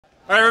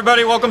All right,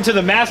 everybody, welcome to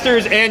the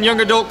Masters and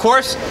Young Adult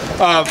course.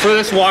 For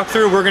this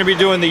walkthrough, we're going to be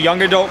doing the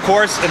Young Adult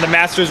course, and the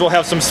Masters will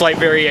have some slight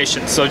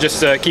variations, so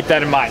just keep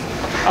that in mind.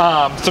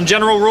 Some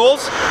general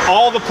rules: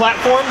 all the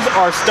platforms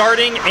are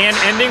starting and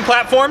ending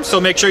platforms,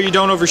 so make sure you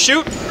don't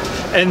overshoot.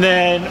 And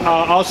then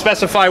I'll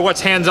specify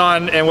what's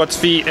hands-on and what's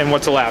feet and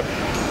what's allowed.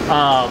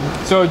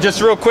 So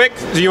just real quick,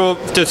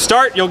 to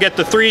start, you'll get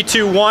the 3,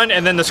 2, 1,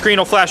 and then the screen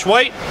will flash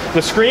white.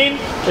 The screen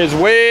is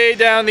way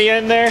down the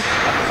end there.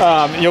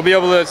 You'll be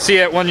able to see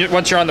it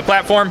once you're on the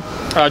platform.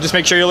 Just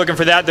make sure you're looking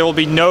for that. There will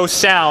be no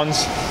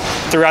sounds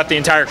throughout the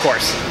entire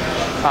course.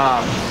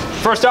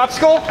 First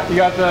obstacle, you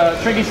got the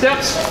tricky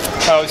steps.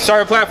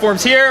 Starter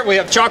platform's here. We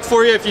have chalk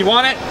for you if you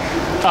want it.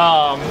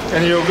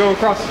 And you'll go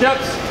across the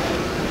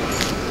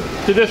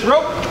steps to this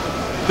rope.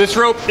 This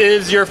rope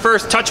is your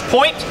first touch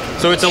point,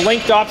 so it's a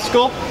linked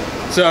obstacle.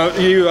 So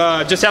you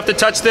just have to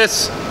touch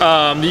this.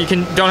 You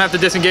don't have to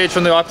disengage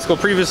from the obstacle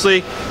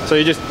previously. So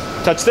you just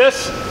touch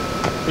this.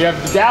 You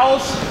have the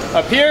dowels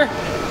up here,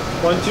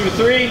 1, 2,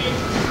 3,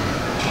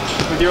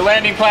 with your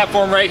landing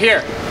platform right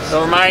here.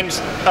 So remind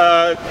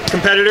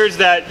competitors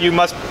that you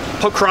must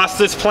cross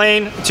this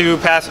plane to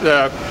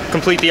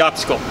complete the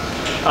obstacle.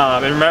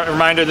 And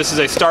reminder, this is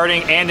a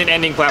starting and an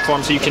ending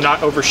platform, so you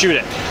cannot overshoot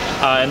it.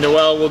 And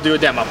Noel will do a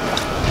demo.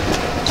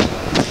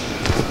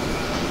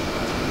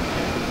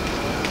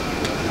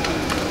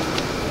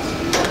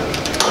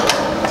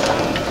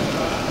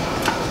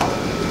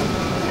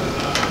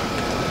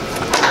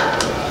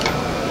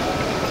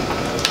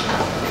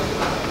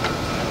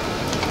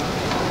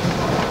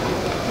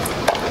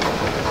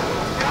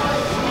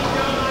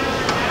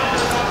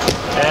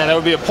 And that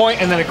would be a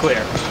point and then a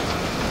clear.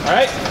 All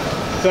right,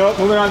 so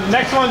moving on to the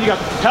next one, you got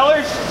the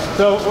propellers.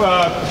 So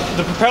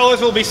the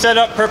propellers will be set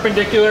up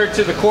perpendicular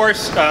to the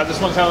course.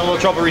 This one's having a little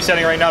trouble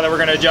resetting right now that we're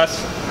going to adjust.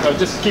 So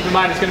just keep in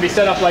mind it's going to be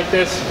set up like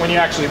this when you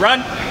actually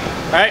run.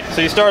 All right,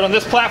 so you start on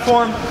this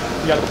platform.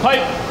 You got the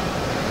pipe,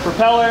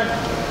 propeller,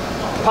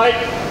 pipe,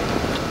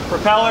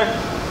 propeller,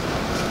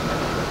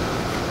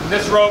 and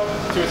this rope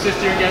to assist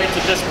you in getting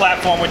to this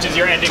platform, which is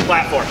your ending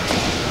platform.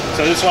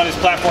 So this one is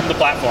platform to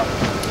platform.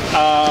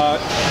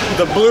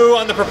 The blue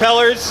on the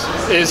propellers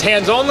is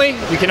hands only.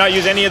 You cannot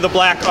use any of the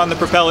black on the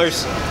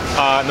propellers.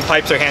 And the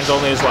pipes are hands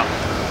only as well.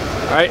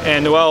 All right,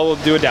 and Noel will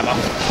do a demo.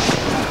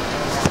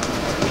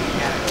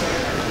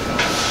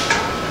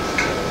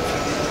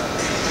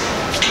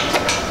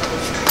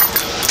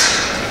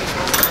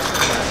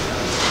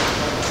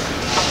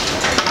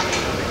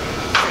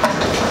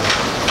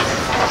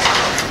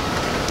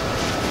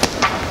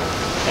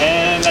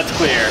 And that's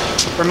clear.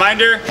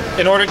 Reminder,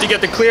 in order to get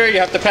the clear, you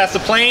have to pass the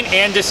plane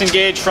and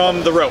disengage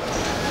from the rope.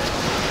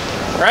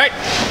 All right,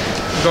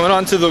 going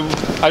on to the,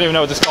 I don't even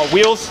know what this is called,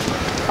 wheels.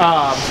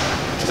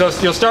 So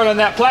you'll start on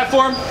that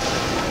platform.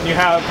 You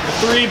have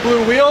 4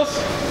 blue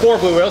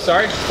wheels,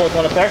 sorry, fourth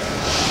one up there.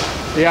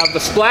 You have the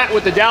splat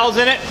with the dowels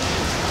in it,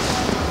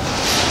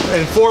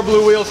 and 4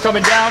 blue wheels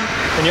coming down,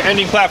 and your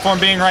ending platform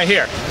being right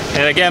here.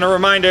 And again, a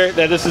reminder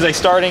that this is a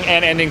starting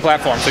and ending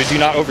platform, so do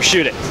not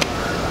overshoot it.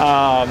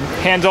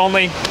 Hands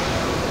only,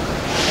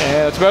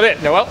 and that's about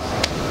it. Noel?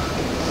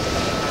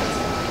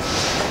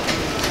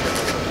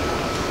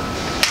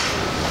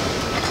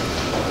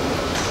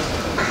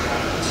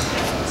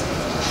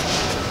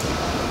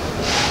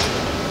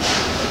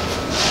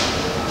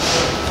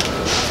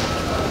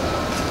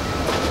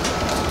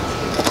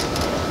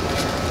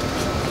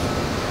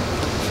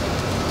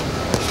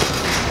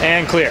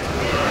 And clear.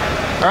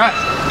 All right.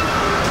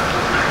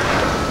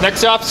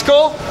 Next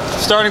obstacle,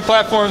 starting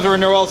platforms where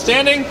Noel's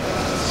standing.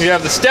 You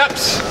have the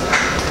steps,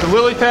 the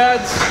lily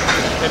pads,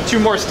 and 2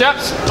 more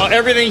steps.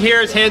 Everything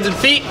here is hands and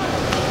feet.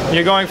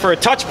 You're going for a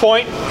touch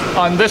point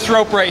on this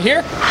rope right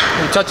here.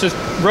 When you touch this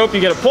rope,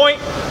 you get a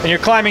point, and you're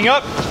climbing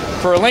up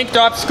for a linked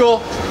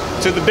obstacle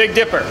to the Big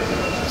Dipper.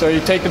 So you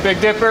take the Big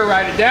Dipper,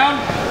 ride it down,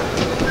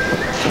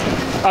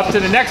 up to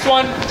the next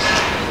one,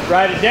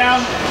 ride it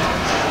down.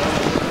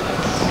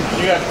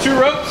 You have 2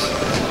 ropes.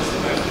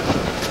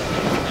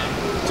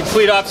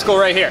 Complete obstacle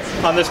right here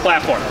on this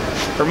platform.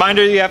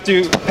 Reminder, you have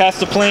to pass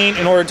the plane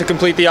in order to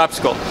complete the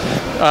obstacle.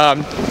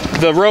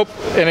 The rope,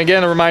 and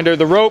again a reminder,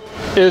 the rope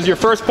is your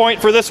first point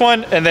for this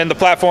one, and then the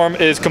platform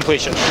is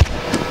completion. All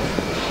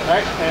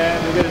right,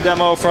 and we'll get a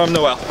demo from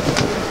Noel.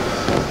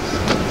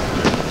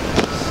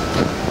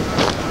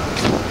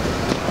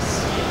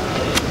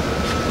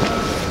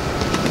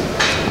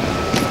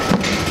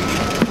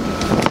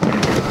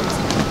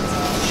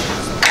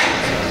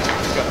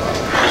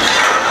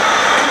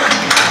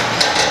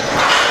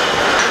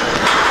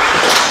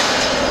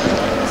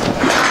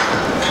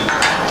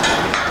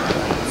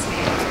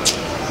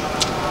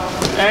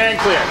 And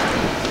clear.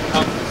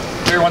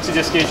 Clear once you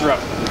disengage your rope.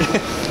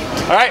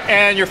 All right,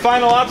 and your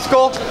final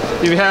obstacle,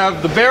 you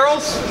have the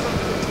barrels.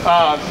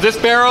 This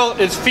barrel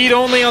is feet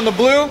only on the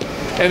blue,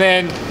 and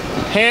then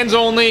hands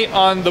only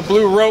on the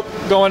blue rope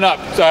going up.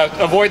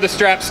 Avoid the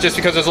straps just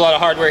because there's a lot of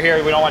hardware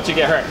here. We don't want you to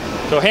get hurt.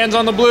 So hands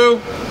on the blue,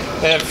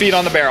 and feet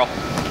on the barrel.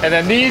 And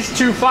then these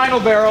 2 final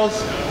barrels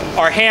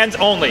are hands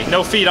only,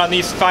 no feet on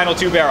these final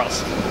 2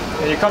 barrels.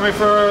 And you're coming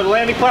for the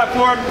landing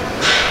platform,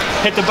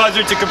 hit the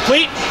buzzer to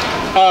complete.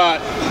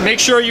 Make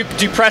sure you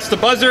press the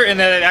buzzer and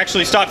that it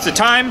actually stops the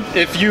time.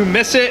 If you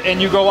miss it and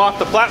you go off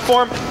the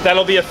platform,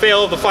 that'll be a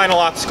fail of the final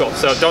obstacle,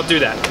 so don't do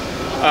that.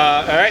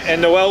 All right,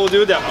 and Noel will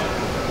do a demo.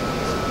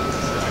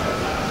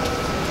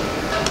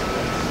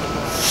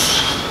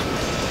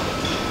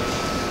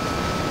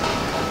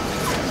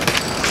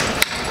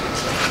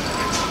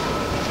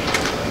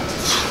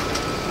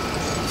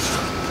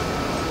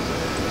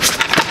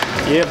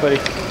 Yeah, buddy.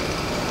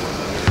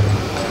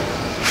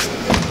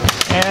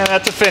 And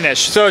that's a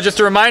finish. So just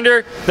a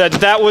reminder that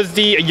that was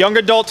the young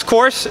adults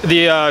course.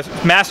 The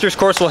master's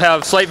course will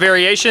have slight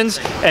variations,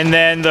 and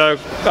then the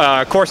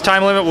course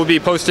time limit will be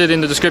posted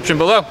in the description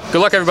below. Good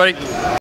luck, everybody.